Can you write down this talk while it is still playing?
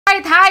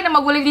Alright, hai,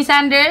 nama gue Lifni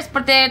Sanders.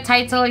 Seperti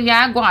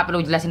title-nya, gue gak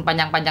perlu jelasin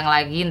panjang-panjang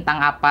lagi tentang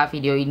apa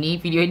video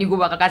ini. Video ini gue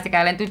bakal kasih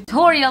kalian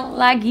tutorial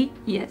lagi.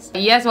 Yes,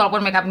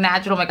 walaupun makeup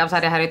natural, makeup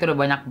sehari-hari itu udah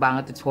banyak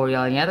banget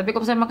tutorialnya. Tapi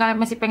kalau misalnya kalian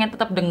masih pengen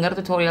tetap denger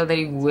tutorial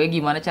dari gue,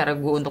 gimana cara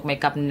gue untuk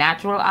makeup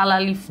natural ala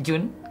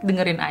Lifjun,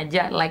 dengerin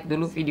aja, like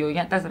dulu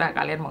videonya, terserah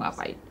kalian mau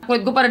ngapain.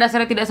 Kulit gue pada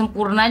dasarnya tidak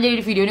sempurna, jadi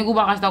di video ini gue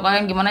bakal kasih tau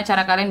kalian gimana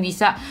cara kalian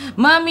bisa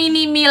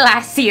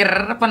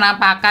meminimalisir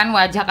penampakan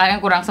wajah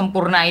kalian kurang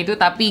sempurna itu,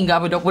 tapi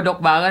nggak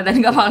bedok-bedok banget dan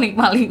nggak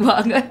maling-maling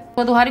banget.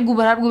 Suatu hari gue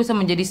berharap gue bisa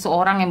menjadi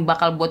seorang yang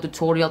bakal buat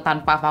tutorial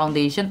tanpa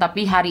foundation,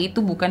 tapi hari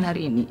itu bukan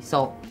hari ini.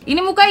 So, ini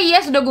muka iya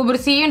sudah gue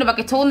bersihin, udah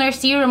pakai toner,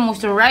 serum,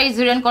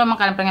 moisturizer, dan kalau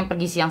emang kalian pengen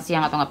pergi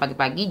siang-siang atau nggak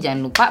pagi-pagi,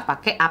 jangan lupa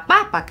pakai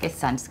apa? Pakai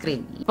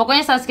sunscreen.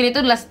 Pokoknya sunscreen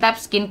itu adalah step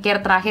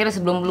skincare terakhir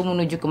sebelum lu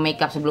menuju ke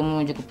makeup, sebelum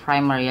menuju ke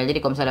primer ya. Jadi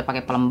kalau misalnya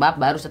pakai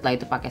pelembab, baru setelah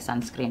itu pakai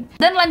sunscreen.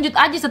 Dan lanjut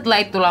aja setelah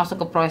itu langsung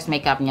ke proses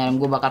makeupnya.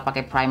 Gue bakal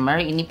pakai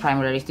primer. Ini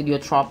primer dari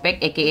studio Tropik,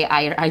 aka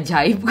air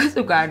ajaib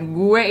kesukaan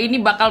gue.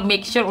 Ini bakal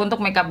make sure untuk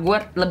makeup gue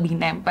lebih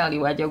nempel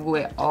di wajah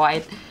gue.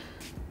 Alright.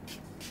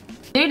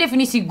 Jadi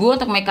definisi gue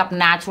untuk makeup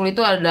natural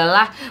itu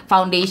adalah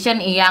foundation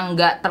yang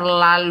nggak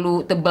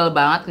terlalu tebal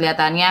banget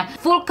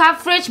kelihatannya, full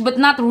coverage but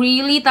not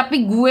really,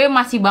 tapi gue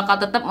masih bakal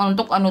tetap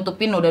untuk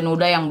nutupin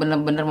noda-noda yang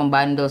bener-bener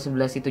membandel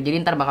sebelah situ.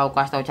 Jadi ntar bakal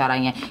kasih tau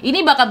caranya.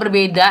 Ini bakal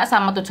berbeda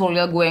sama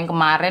tutorial gue yang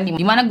kemarin,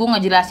 dimana gue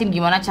ngejelasin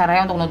gimana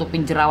caranya untuk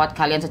nutupin jerawat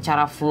kalian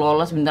secara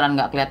flawless, beneran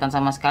nggak kelihatan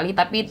sama sekali.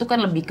 Tapi itu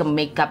kan lebih ke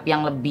makeup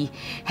yang lebih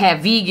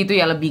heavy gitu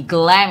ya, lebih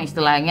glam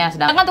istilahnya.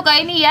 Sedangkan untuk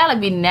kali ini ya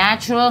lebih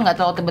natural, nggak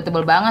terlalu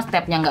tebel-tebel banget,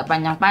 stepnya nggak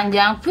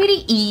panjang-panjang,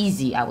 pretty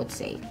easy I would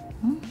say.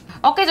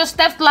 Oke, so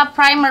step setelah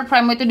primer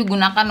itu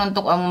digunakan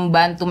untuk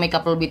membantu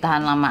makeup lebih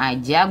tahan lama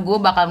aja.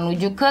 Gue bakal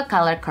menuju ke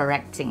color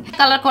correcting.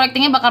 Color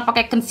correctingnya bakal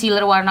pakai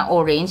concealer warna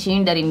orange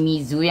ini dari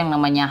Mizu yang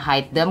namanya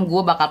Haii.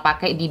 Gue bakal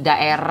pakai di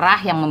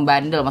daerah yang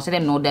membandel,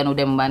 maksudnya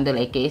noda-noda yang membandel,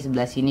 aka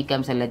sebelah sini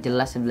kan bisa lihat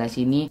jelas sebelah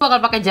sini. Gue bakal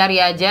pakai jari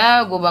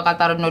aja, gue bakal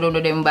taruh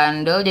noda-noda yang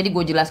membandel. Jadi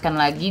gue jelaskan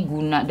lagi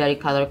guna dari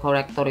color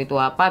corrector itu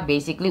apa.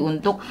 Basically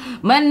untuk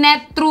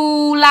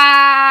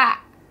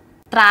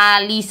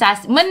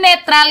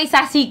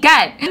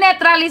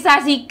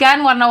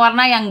menetralisasikan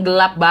warna-warna yang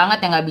gelap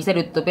banget yang nggak bisa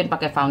ditutupin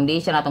pakai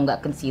foundation atau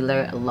nggak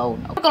concealer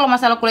alone. Kalau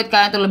masalah kulit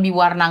kalian tuh lebih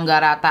warna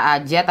nggak rata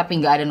aja tapi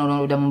nggak ada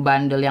noda-noda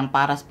membandel yang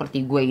parah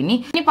seperti gue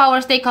ini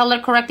Power Stay Color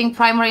Correcting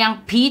Primer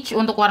yang peach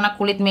untuk warna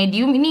kulit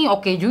medium ini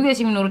oke juga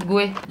sih menurut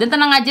gue. Dan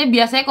tenang aja,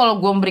 biasanya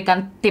kalau gue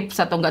memberikan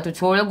tips atau nggak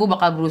tutorial, gue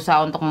bakal berusaha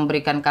untuk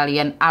memberikan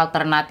kalian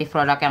alternatif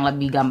produk yang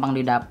lebih gampang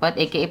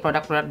didapat, aka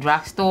produk-produk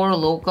drugstore,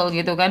 local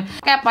gitu kan.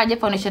 Kayak apa aja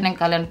foundation yang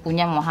kalian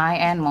punya, mau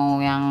high end,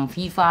 mau yang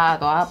Viva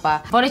atau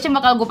apa. Foundation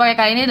bakal gue pakai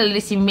kali ini dari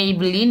si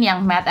Maybelline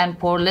yang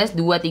matte+poreless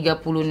 230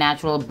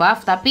 natural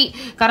buff. Tapi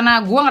karena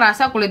gue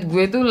ngerasa kulit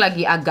gue tuh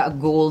lagi agak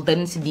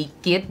golden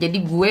sedikit, jadi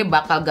gue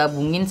bakal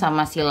gabungin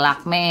sama si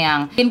lakme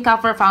yang Tint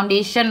Cover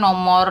Foundation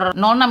nomor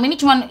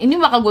 06. Ini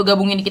bakal gue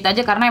gabungin dikit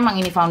aja karena emang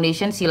ini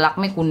foundation si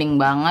lakme kuning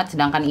banget,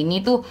 sedangkan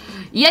ini tuh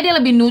iya dia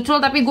lebih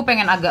neutral tapi gue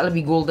pengen agak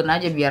lebih golden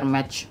aja biar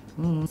match.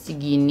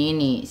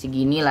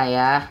 Segini lah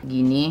ya,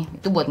 gini.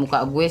 Itu buat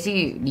muka gue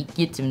sih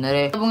dikit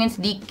sebenarnya. Gabungin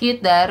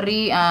sedikit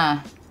dari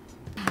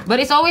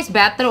but it's always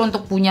better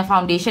untuk punya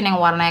foundation yang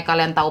warnanya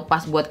kalian tahu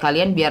pas buat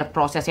kalian, biar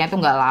prosesnya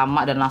tuh nggak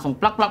lama dan langsung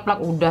plak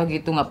udah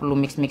gitu, nggak perlu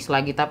mix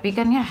lagi. Tapi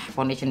kan ya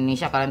foundation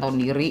Indonesia kalian tahu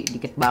sendiri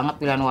dikit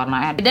banget pilihan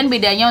warnanya. Dan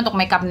bedanya untuk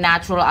makeup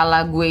natural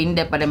ala gue ini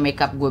daripada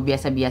makeup gue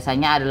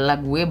biasanya adalah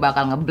gue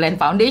bakal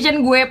ngeblend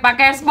foundation gue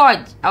pakai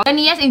sponge.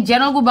 Dan yes, in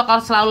general gue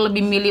bakal selalu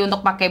lebih milih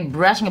untuk pakai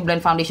brush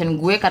ngeblend foundation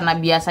gue karena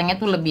biasanya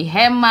tuh lebih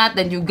hemat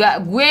dan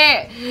juga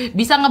gue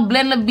bisa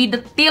ngeblend lebih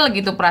detail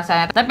gitu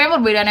perasaannya. Tapi yang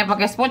perbedaannya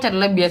pakai sponge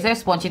adalah biasanya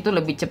sponge itu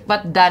lebih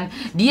cepat dan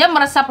dia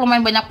meresap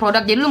lumayan banyak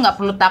produk, jadi lu nggak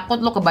perlu takut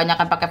lu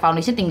kebanyakan pakai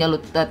foundation, tinggal lu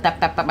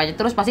tap aja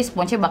terus pasti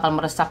sponge-nya bakal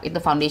meresap itu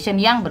foundation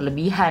yang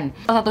berlebihan.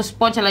 Salah satu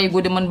sponge yang lagi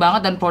gue demen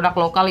banget dan produk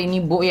lokal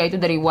ini yaitu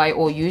dari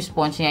YOU.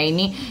 Sponge-nya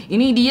ini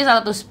dia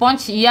salah satu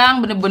sponge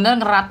yang bener-bener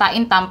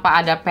ngeratain tanpa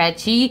ada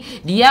patchy,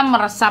 dia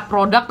meresap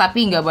produk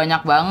tapi nggak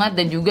banyak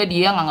banget dan juga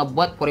dia nggak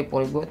ngebuat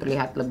pori-pori gue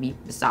terlihat lebih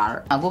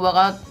besar. Nah, gue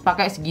bakal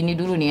pakai segini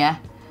dulu nih ya.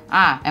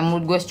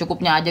 Menurut gue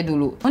secukupnya aja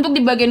dulu. Untuk di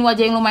bagian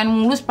wajah yang lumayan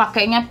mulus,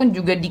 pakainya pun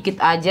juga dikit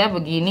aja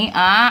begini.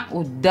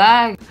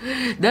 Udah.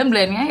 Dan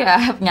blendnya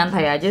ya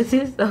nyantai aja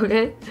sih,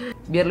 oke.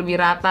 Biar lebih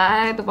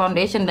rata itu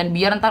foundation dan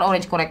biar ntar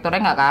orange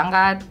correctornya nggak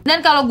keangkat. Dan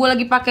kalau gue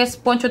lagi pakai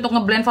sponge untuk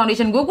ngeblend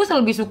foundation gue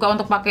lebih suka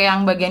untuk pakai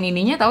yang bagian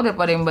ininya tahu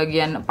daripada yang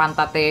bagian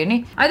pantatnya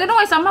ini. I don't know,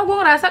 sama gue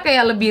ngerasa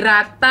kayak lebih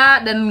rata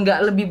dan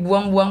nggak lebih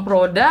buang-buang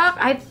produk,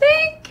 I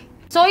think.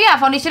 So ya,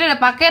 foundationnya udah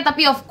pakai,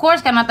 tapi of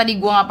course karena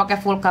tadi gue nggak pakai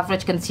full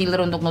coverage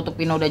concealer untuk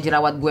nutupin noda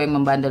jerawat gue yang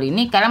membandel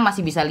ini, kalian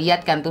masih bisa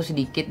lihat kan tuh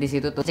sedikit di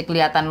situ tuh, masih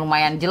kelihatan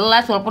lumayan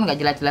jelas walaupun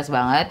nggak jelas-jelas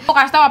banget. Gue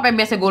kasih tau apa yang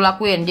biasa gue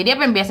lakuin. Jadi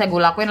apa yang biasa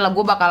gue lakuin adalah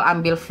gue bakal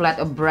ambil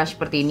flat brush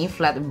seperti ini,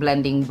 flat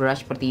blending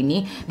brush seperti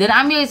ini, dan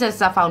ambil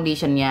sisa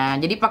foundationnya.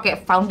 Jadi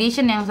pakai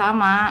foundation yang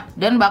sama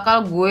dan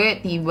bakal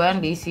gue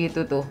tiban di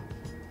situ tuh.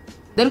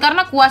 Dan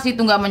karena kuas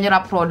itu nggak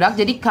menyerap produk,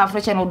 jadi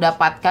coverage yang lu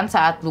dapatkan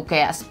saat lu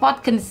kayak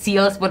spot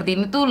conceal seperti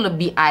ini tuh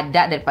lebih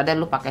ada daripada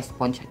lu pakai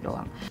sponge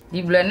doang.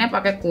 Di blendnya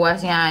pakai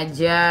kuasnya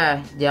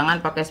aja,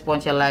 jangan pakai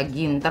sponge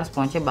lagi, ntar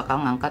sponge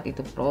bakal ngangkat itu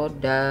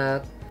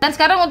produk. Dan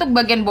sekarang untuk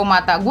bagian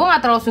bawah mata, gue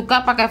nggak terlalu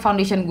suka pakai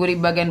foundation gue di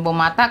bagian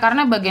bawah mata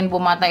karena bagian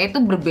bawah mata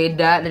itu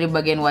berbeda dari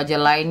bagian wajah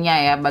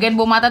lainnya ya. Bagian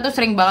bawah mata tuh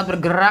sering banget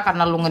bergerak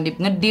karena lu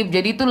ngedip-ngedip,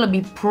 jadi itu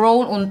lebih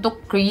prone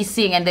untuk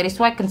creasing. And dari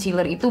why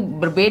concealer itu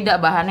berbeda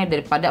bahannya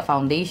daripada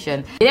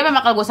foundation. Jadi apa yang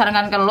bakal gue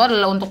sarankan ke lo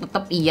adalah untuk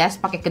tetap hias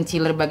pakai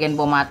concealer bagian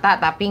bawah mata,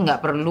 tapi nggak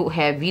perlu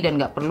heavy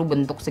dan nggak perlu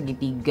bentuk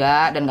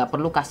segitiga dan nggak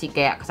perlu kasih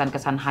kayak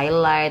kesan-kesan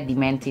highlight,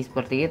 dimensi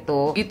seperti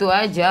itu. Gitu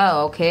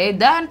aja, oke?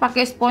 Dan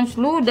pakai sponge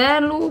lu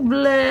dan lu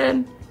blend.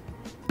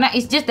 Nah,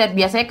 it's just that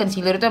biasanya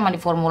concealer itu emang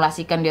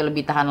diformulasikan dia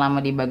lebih tahan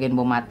lama di bagian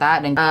bawah mata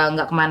dan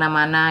nggak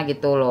kemana-mana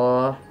gitu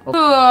loh.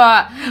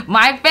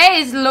 My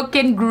face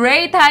looking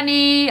great,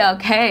 honey.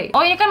 Oke.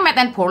 Oh, ini kan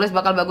matte and poreless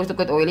bakal bagus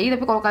untuk kulit oily,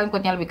 tapi kalau kalian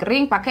kulitnya lebih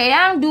kering, pakai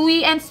yang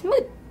dewy and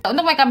smooth.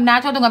 Untuk makeup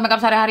natural, untuk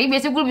makeup sehari-hari,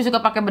 biasanya gue lebih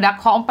suka pakai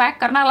bedak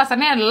compact karena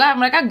alasannya adalah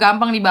mereka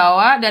gampang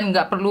dibawa dan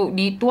nggak perlu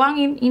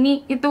dituangin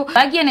ini itu.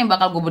 Bagian yang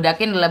bakal gue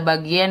bedakin adalah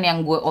bagian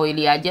yang gue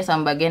oily aja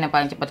sama bagian yang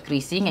paling cepat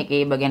creasing,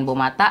 kayak bagian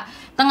bawah mata,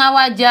 tengah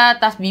wajah,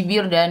 atas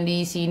bibir dan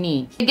di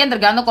sini. Bagian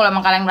tergantung kalau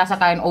emang kalian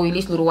merasa kalian oily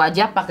seluruh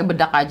wajah, pakai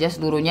bedak aja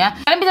seluruhnya.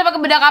 Kalian bisa pakai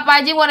bedak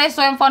apa aja warna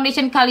sesuai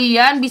foundation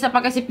kalian. Bisa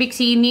pakai si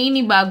pixy ini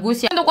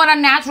bagus ya. Untuk warna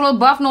natural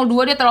buff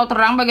 02 dia terlalu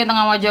terang bagian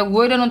tengah wajah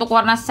gue, dan untuk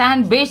warna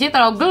sand beige dia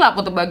terlalu gelap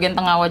untuk bagian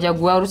tengah wajah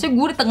gue. Harusnya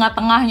gue di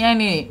tengah-tengahnya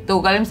nih.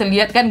 Tuh kalian bisa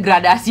lihat kan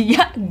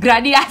gradiasinya.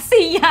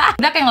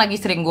 Bedak yang lagi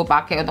sering gue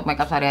pakai untuk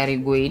makeup sehari-hari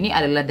gue ini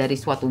adalah dari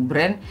suatu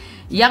brand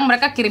yang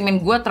mereka kirimin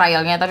gue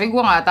trialnya, tapi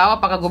gue nggak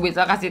tahu apakah gue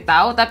bisa kasih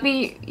tahu.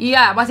 Tapi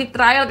iya masih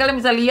trial, kalian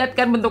bisa lihat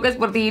kan bentuknya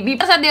seperti ini.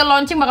 Saat dia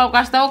launching bakal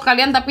kasih tahu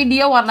kalian, tapi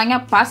dia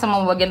warnanya pas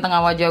sama bagian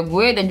tengah wajah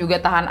gue dan juga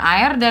tahan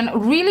air dan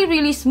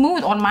really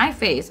smooth on my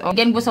face.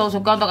 Again, gue selalu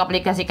suka untuk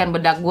aplikasikan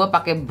bedak gue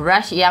pakai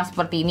brush yang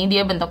seperti ini.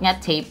 Dia bentuknya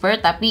taper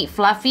tapi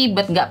fluffy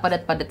but nggak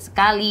padat-padat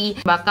sekali.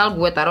 Bakal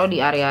gue taruh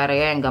di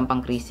area-area yang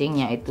gampang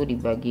creasing, yaitu di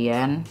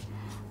bagian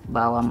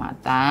bawah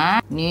mata.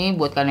 Ini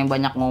buat kalian yang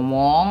banyak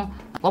ngomong,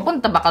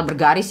 walaupun tetap bakal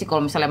bergaris sih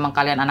kalau misalnya emang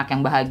kalian anak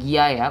yang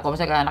bahagia ya. Kalau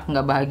misalnya kalian anak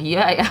nggak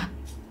bahagia ya.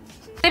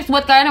 Tips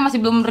buat kalian yang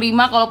masih belum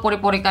menerima kalau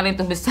pori-pori kalian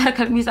itu besar,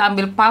 kalian bisa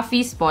ambil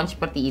puffy sponge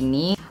seperti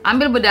ini.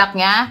 Ambil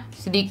bedaknya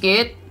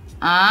sedikit.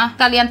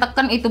 Kalian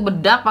tekan itu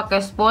bedak pakai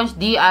sponge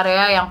di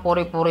area yang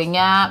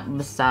pori-porinya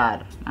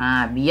besar.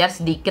 Nah, biar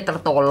sedikit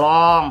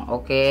tertolong,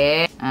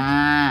 oke?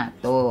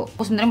 Tuh.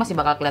 Aku sebenarnya masih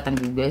bakal kelihatan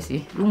juga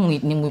sih.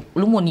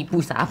 Lu mau nipu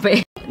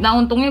siapa? Nah,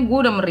 untungnya gue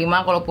udah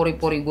menerima kalau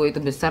pori-pori gue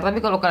itu besar.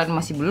 Tapi kalau kalian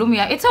masih belum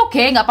ya, it's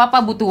okay, nggak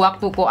apa-apa, butuh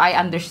waktu kok, I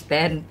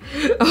understand.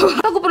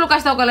 Aku perlu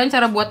kasih tahu kalian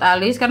cara buat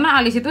alis, karena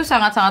alis itu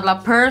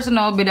sangat-sangatlah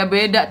personal,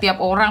 beda-beda tiap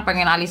orang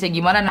pengen alisnya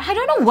gimana. Nah, I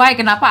don't know why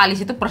kenapa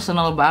alis itu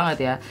personal banget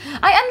ya.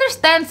 I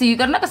understand sih,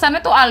 karena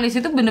kesannya tuh alis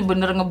itu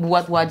bener-bener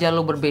ngebuat wajah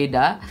lo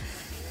berbeda.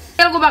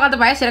 Gue bakal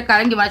tepatnya share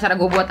kalian gimana cara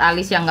gue buat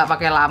alis yang nggak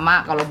pakai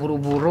lama. Kalau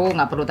buru-buru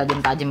nggak perlu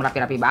tajam-tajam,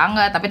 rapi-rapi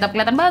banget, tapi tetap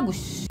kelihatan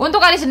bagus.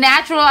 Untuk alis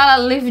natural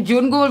ala Live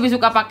June, gue lebih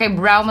suka pakai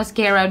brow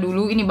mascara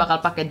dulu. Ini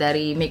bakal pakai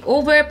dari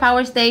Makeover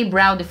Power Stay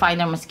Brow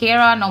Definer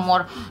Mascara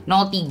nomor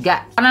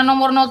 03. Karena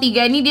nomor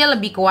 03 ini dia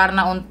lebih ke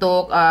warna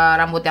untuk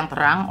rambut yang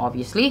terang,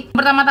 obviously.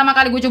 Pertama-tama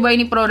kali gue coba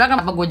ini produk,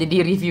 kenapa gue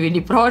jadi review ini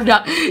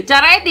produk?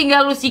 Caranya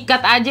tinggal lu sikat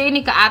aja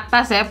ini ke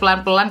atas ya,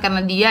 pelan-pelan, karena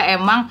dia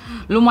emang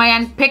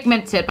lumayan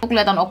pigment set.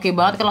 Kelihatan oke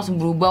banget kan,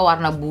 langsung berubah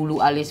warna bulu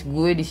alis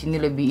gue. Di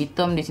sini lebih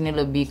hitam, di sini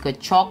lebih ke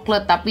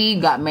coklat tapi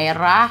nggak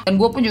merah. Dan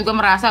gue pun juga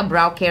merasa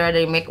brow care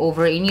dari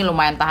Makeover ini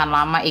lumayan tahan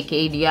lama, aka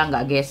dia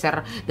nggak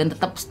geser dan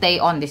tetap stay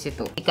on di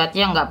situ.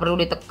 Sikatnya nggak perlu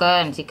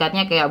ditekan,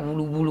 sikatnya kayak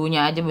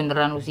bulu-bulunya aja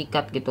beneran lu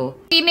sikat gitu.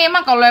 Ini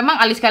emang kalau emang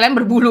alis kalian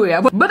berbulu ya.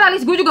 Buat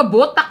alis gue juga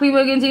botak di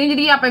bagian sini,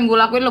 jadi apa yang gue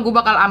lakuin lo, gue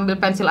bakal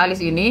ambil pensil alis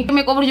ini.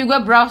 Makeover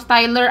juga brow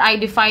styler eye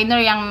definer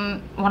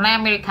yang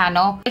warnanya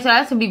americano.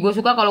 Misalnya lebih gue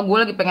suka kalau gue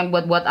lagi pengen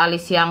buat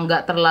alis yang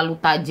nggak terlalu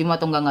tajam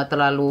atau nggak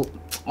terlalu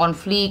on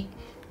fleek.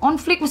 On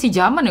fleek masih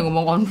zaman ya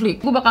ngomong on fleek.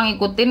 Gue bakal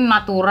ngikutin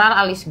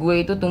natural alis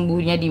gue itu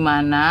tumbuhnya di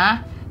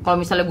mana. Kalau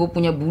misalnya gue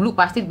punya bulu,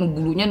 pasti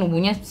bulunya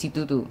numbuhnya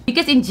situ tuh.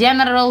 Because in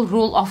general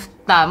rule of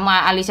thumb,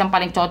 alis yang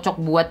paling cocok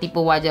buat tipe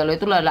wajah lo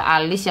itu adalah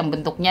alis yang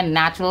bentuknya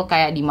natural,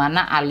 kayak di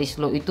mana alis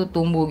lo itu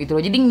tumbuh gitu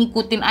loh. Jadi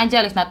ngikutin aja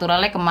alis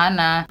naturalnya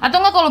kemana. Atau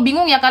enggak kalau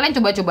bingung ya kalian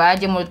coba-coba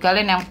aja menurut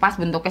kalian yang pas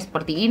bentuknya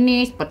seperti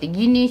ini, seperti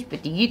gini,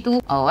 seperti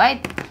gitu.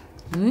 Alright.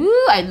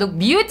 I look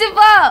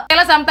beautiful.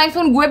 Karena sometimes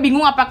pun gue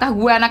bingung apakah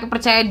gue anaknya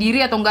percaya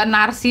diri atau enggak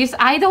narsis.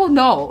 I don't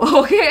know.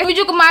 Oke.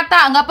 Tuju ke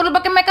mata, nggak perlu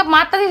pakai makeup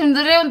mata sih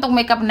sebenarnya untuk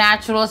makeup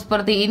natural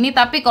seperti ini.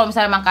 Tapi kalau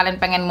misalnya emang kalian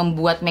pengen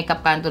membuat makeup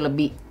kalian tuh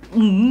lebih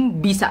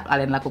bisa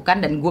kalian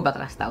lakukan dan gue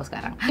bakal kasih tahu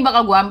sekarang. Ini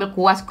bakal gue ambil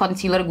kuas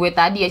concealer gue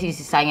tadi ya,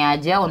 sisanya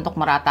aja untuk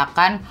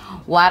meratakan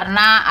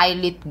warna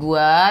eyelid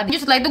gue.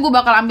 Terus setelah itu gue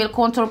bakal ambil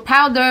contour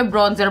powder,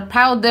 bronzer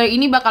powder.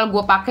 Ini bakal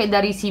gue pakai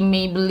dari si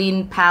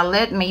Maybelline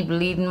palette,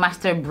 Maybelline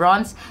Master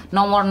Bronze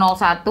nomor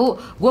 01.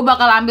 Gue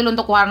bakal ambil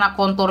untuk warna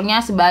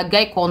konturnya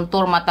sebagai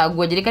kontur mata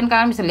gue. Jadi kan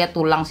kalian bisa lihat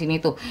tulang sini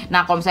tuh.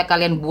 Nah kalau misalnya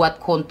kalian buat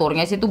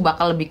konturnya sih tuh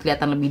bakal lebih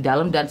kelihatan lebih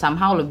dalam dan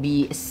somehow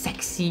lebih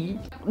seksi.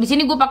 Di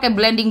sini gue pakai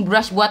blending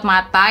brush buat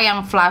mata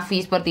yang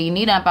fluffy seperti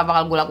ini, dan apa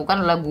bakal gue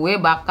lakukan adalah gue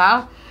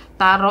bakal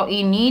taruh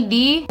ini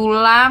di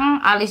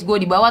tulang alis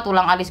gue, di bawah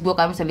tulang alis gue.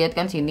 Kalian bisa lihat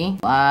kan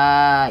sini.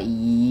 Wah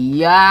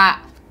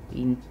iya,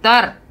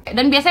 pinter.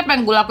 Dan biasanya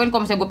pengen gue lakuin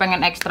kalau misalnya gue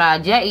pengen ekstra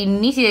aja,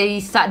 ini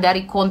sisa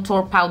dari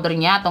contour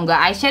powdernya atau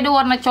enggak eyeshadow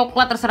warna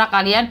coklat terserah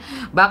kalian,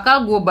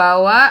 bakal gue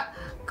bawa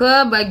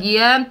ke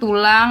bagian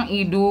tulang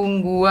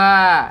hidung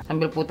gua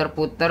sambil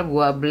puter-puter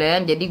gua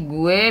blend, jadi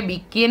gue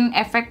bikin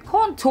efek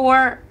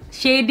contour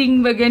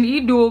shading bagian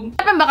hidung.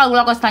 Apa yang bakal gue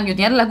lakukan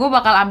selanjutnya adalah gue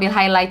bakal ambil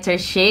highlighter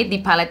shade di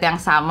palette yang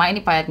sama.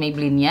 Ini palette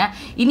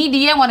Maybelline-nya. Ini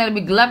dia yang warna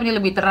lebih gelap, ini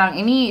lebih terang.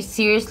 Ini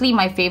seriously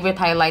my favorite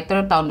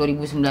highlighter tahun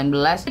 2019.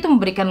 Itu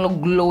memberikan lo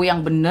glow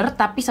yang bener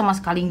tapi sama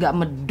sekali nggak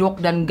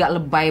medok dan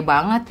nggak lebay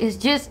banget. It's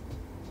just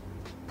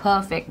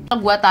perfect.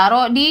 Gua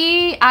taruh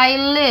di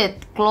eyelid,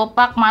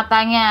 kelopak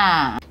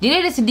matanya. Jadi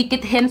ada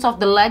sedikit hints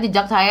of the light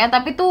jejak saya,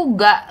 tapi tuh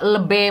gak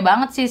lebih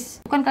banget sis.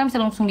 Bukan kalian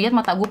bisa langsung lihat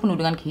mata gue penuh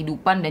dengan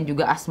kehidupan dan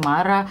juga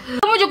asmara.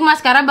 Menuju ke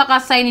maskara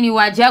bakal shine ini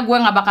wajah. Gue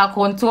nggak bakal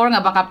contour,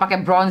 nggak bakal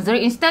pakai bronzer.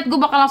 Instead gue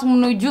bakal langsung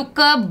menuju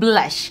ke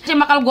blush. Yang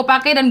bakal gue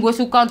pakai dan gue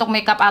suka untuk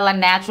makeup ala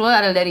natural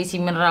adalah dari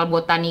si mineral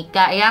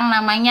botanica yang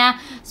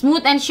namanya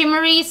Smooth and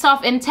Shimmery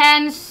Soft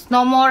Intense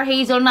nomor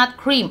Hazelnut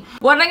Cream.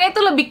 Warnanya itu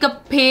lebih ke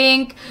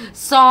pink,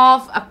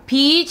 soft, a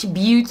peach,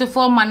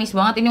 beautiful, manis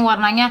banget ini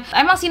warnanya.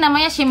 Emang sih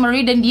namanya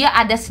shimmery dan dia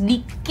ada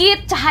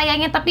sedikit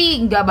cahayanya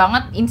tapi nggak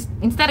banget.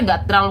 Instead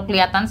nggak terlalu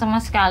kelihatan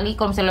sama sekali.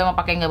 Kalau misalnya mau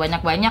pakai nggak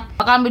banyak-banyak,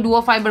 bakal ambil dua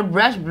fiber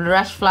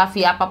brush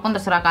fluffy apapun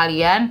terserah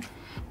kalian.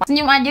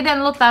 Senyum aja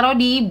dan lo taruh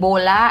di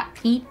bola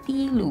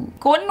pipi lu.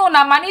 Kono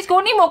manis,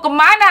 koni mau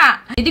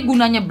kemana? Jadi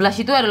gunanya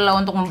blush itu adalah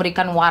untuk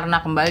memberikan warna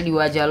kembali di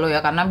wajah lo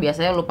ya, karena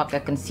biasanya lo pakai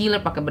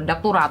concealer, pakai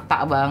bedak tuh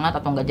rata banget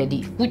atau nggak jadi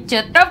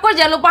pucet. Dan of course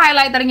jangan lupa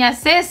highlighternya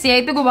sis,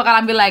 yaitu gue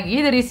bakal ambil lagi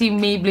dari si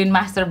Maybelline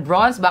Master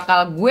Bronze.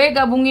 Bakal gue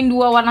gabungin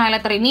dua warna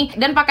highlighter ini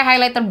dan pakai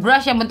highlighter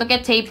brush yang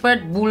bentuknya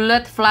tapered,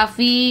 bulat,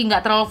 fluffy,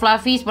 nggak terlalu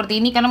fluffy seperti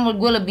ini karena menurut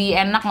gue lebih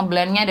enak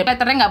ngeblendnya.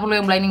 Highlighternya nggak perlu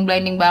yang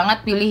blinding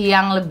banget, pilih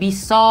yang lebih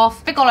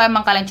soft. Tapi kalau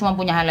emang kalian cuma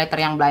punya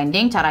highlighter yang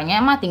blinding, caranya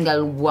mah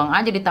tinggal lu buang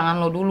aja di tangan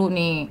lo dulu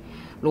nih.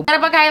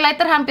 Cara pakai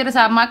highlighter hampir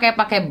sama kayak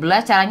pakai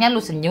blush, caranya lu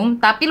senyum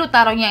tapi lu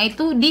taruhnya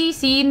itu di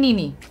sini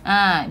nih.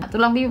 Nah,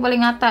 tulang pipi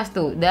paling atas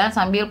tuh, dan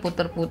sambil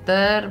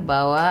puter-puter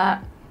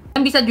bawa.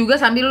 Dan bisa juga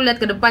sambil lu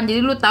lihat ke depan,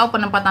 jadi lu tahu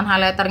penempatan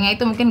highlighternya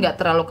itu mungkin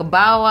nggak terlalu ke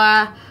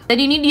bawah.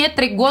 Jadi ini dia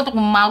trik gue untuk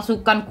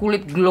memalsukan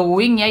kulit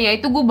glowing ya,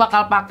 yaitu gue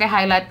bakal pakai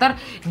highlighter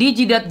di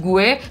jidat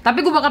gue,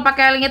 tapi gue bakal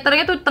pakai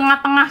highlighternya tuh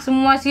tengah-tengah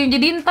semua sih.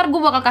 Jadi ntar gue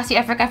bakal kasih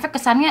efek-efek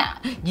kesannya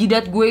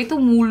jidat gue itu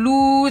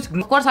mulus.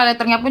 Of course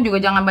highlighternya pun juga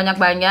jangan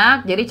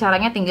banyak-banyak. Jadi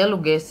caranya tinggal lu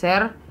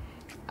geser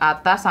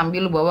atas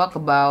sambil lu bawa ke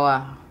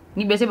bawah.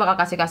 Ini biasanya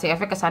bakal kasih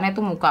efek kesannya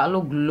tuh muka lu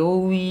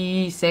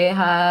glowy,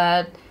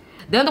 sehat.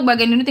 Dan untuk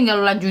bagian ini tinggal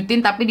lu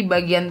lanjutin tapi di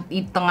bagian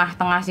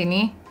tengah-tengah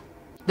sini.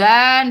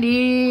 Dan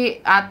di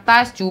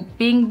atas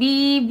cuping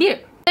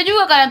bibir. Bisa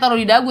juga kalian taruh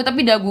di dagu,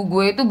 tapi dagu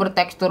gue itu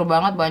bertekstur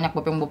banget, banyak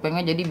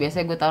bopeng-bopengnya, jadi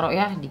biasanya gue taruh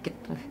ya dikit.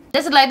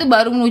 Dan setelah itu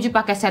baru menuju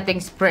pakai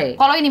setting spray.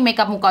 Kalau ini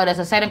makeup muka udah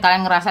selesai dan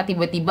kalian ngerasa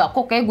tiba-tiba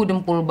kok kayak gue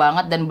dempul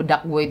banget dan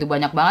bedak gue itu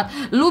banyak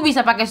banget, lu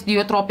bisa pakai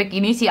Studio Tropik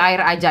ini, si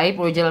air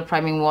ajaib original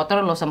priming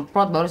water, lo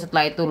semprot baru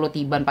setelah itu lo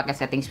tiban pakai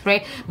setting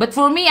spray. But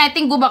for me, I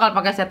think gue bakal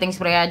pakai setting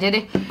spray aja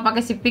deh. Pakai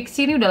si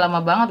pixy ini udah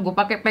lama banget gue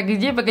pakai,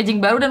 packaging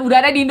baru dan udah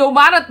ada di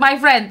Indomaret my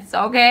friends.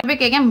 Oke. Tapi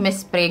kayaknya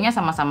mist spraynya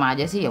sama-sama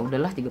aja sih, ya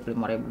udahlah 35.000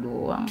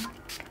 doang.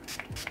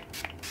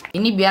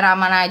 Ini biar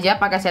aman aja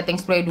pakai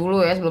setting spray dulu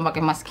ya sebelum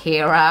pakai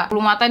mascara.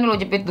 Bulu mata ini lo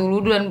jepit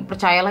dulu dan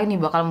percayalah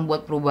ini bakal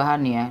membuat perubahan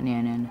ya.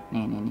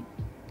 Nih.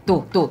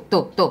 Tuh.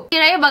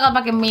 Kiranya bakal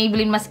pakai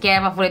Maybelline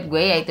mascara favorit gue,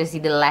 yaitu si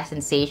The Last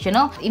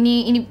Sensational.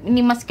 Ini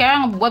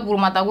mascara ngebuat bulu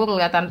mata gue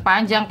kelihatan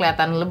panjang,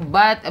 kelihatan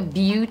lebat,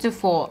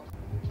 beautiful.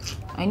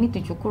 Ini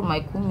tuh cukur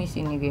my kumis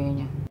ini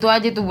kayaknya. Itu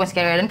aja tuh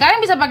mascara. Dan kalian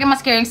bisa pakai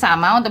mascara yang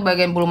sama untuk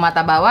bagian bulu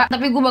mata bawah,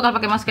 tapi gue bakal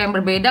pakai mascara yang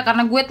berbeda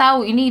karena gue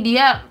tahu ini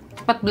dia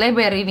cepat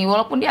bleber ini,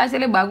 walaupun dia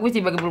hasilnya bagus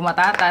sih bagi bulu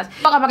mata atas.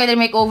 Gue bakal pakai dari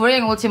makeover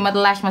yang Ultimate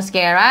Lash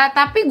Mascara,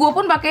 tapi gue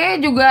pun pakai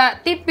juga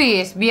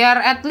tipis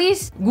biar at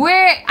least gue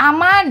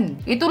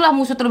aman. Itulah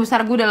musuh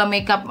terbesar gue dalam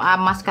makeup,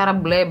 maskara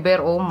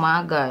bleber. Oh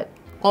my god.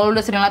 Kalau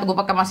udah sering lihat gue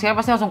pakai maskara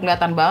pasti langsung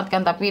kelihatan banget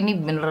kan, tapi ini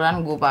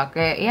beneran gue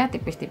pakai ya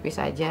tipis-tipis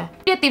aja.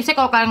 Dia tipsnya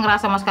kalau kalian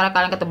ngerasa maskara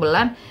kalian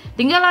ketebelan,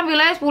 tinggal ambil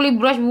aja spoolie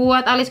brush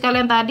buat alis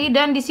kalian tadi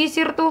dan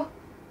disisir tuh.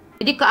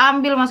 Jadi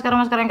keambil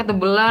maskara-maskara yang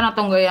ketebelan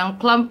atau enggak yang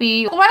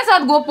clumpy. Kemarin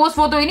saat gue post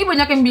foto ini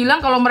banyak yang bilang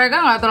kalau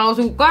mereka nggak terlalu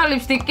suka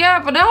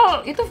lipstiknya,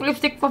 padahal itu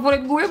lipstik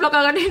favorit gue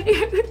belakangan ini.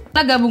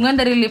 Kita gabungan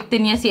dari lip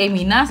tintnya si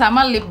Emina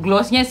sama lip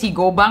glossnya si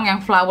Gobang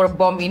yang flower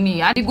bomb ini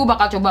ya. Jadi gue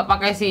bakal coba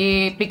pakai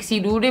si pixy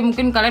dulu deh,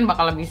 mungkin kalian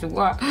bakal lebih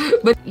suka.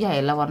 Ya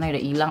elah, warnanya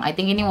udah hilang. I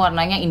think ini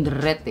warnanya in the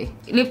red deh.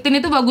 Lip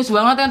tint itu bagus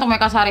banget ya untuk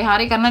makeup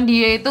sehari-hari karena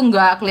dia itu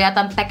nggak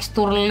kelihatan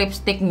tekstur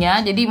lipstiknya.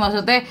 Jadi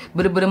maksudnya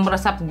bener-bener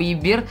meresap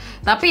bibir.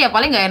 Tapi ya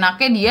paling nggak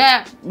enaknya dia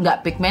nggak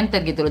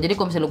pigmented gitu loh. Jadi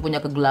kalau misalnya lu punya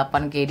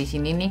kegelapan kayak di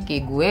sini nih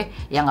kayak gue,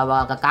 ya nggak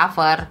bakal ke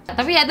cover.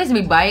 Tapi ya at least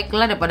lebih baik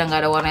lah daripada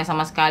nggak ada warnanya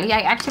sama sekali.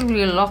 I actually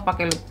really love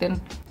pakai lip tint.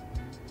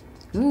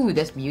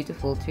 That's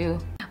beautiful too.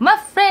 My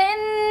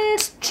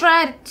friends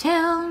try to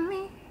tell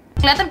me.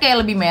 Kelihatan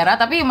kayak lebih merah,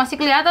 tapi masih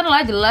kelihatan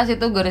lah jelas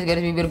itu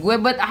garis-garis bibir gue.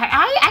 But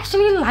I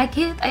actually like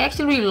it. I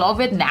actually really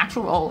love it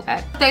natural.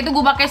 Setelah itu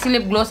gue pakai si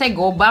lip glossnya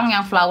Gobang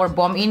yang flower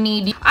bomb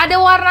ini. Ada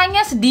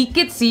warnanya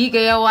sedikit sih,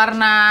 kayak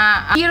warna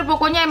air.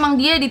 Pokoknya emang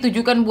dia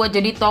ditujukan buat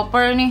jadi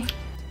topper nih.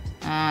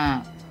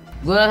 Nah,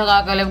 gue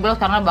suka pakai lip gloss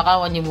karena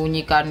bakal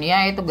menyembunyikan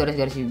ya itu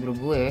garis-garis bibir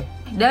gue.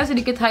 Dan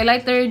sedikit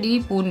highlighter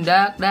di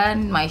pundak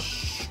dan my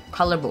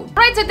collarbone.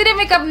 Alright, so today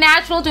makeup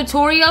natural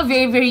tutorial,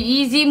 very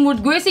easy.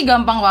 Mood gue sih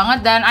gampang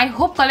banget dan I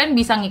hope kalian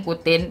bisa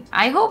ngikutin.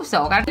 I hope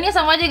so kan. Ini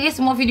sama aja guys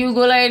semua video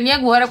gue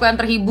lainnya. Gue harap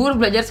kalian terhibur,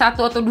 belajar 1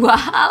 atau 2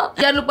 hal.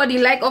 Jangan lupa di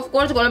like of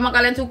course kalau emang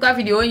kalian suka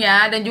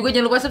videonya, dan juga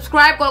jangan lupa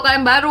subscribe kalau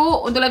kalian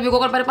baru untuk lihat video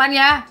gue pada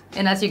depannya.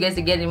 And I'll see you guys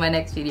again in my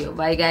next video.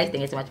 Bye guys,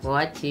 thank you so much for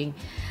watching.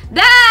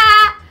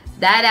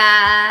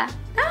 Dadah.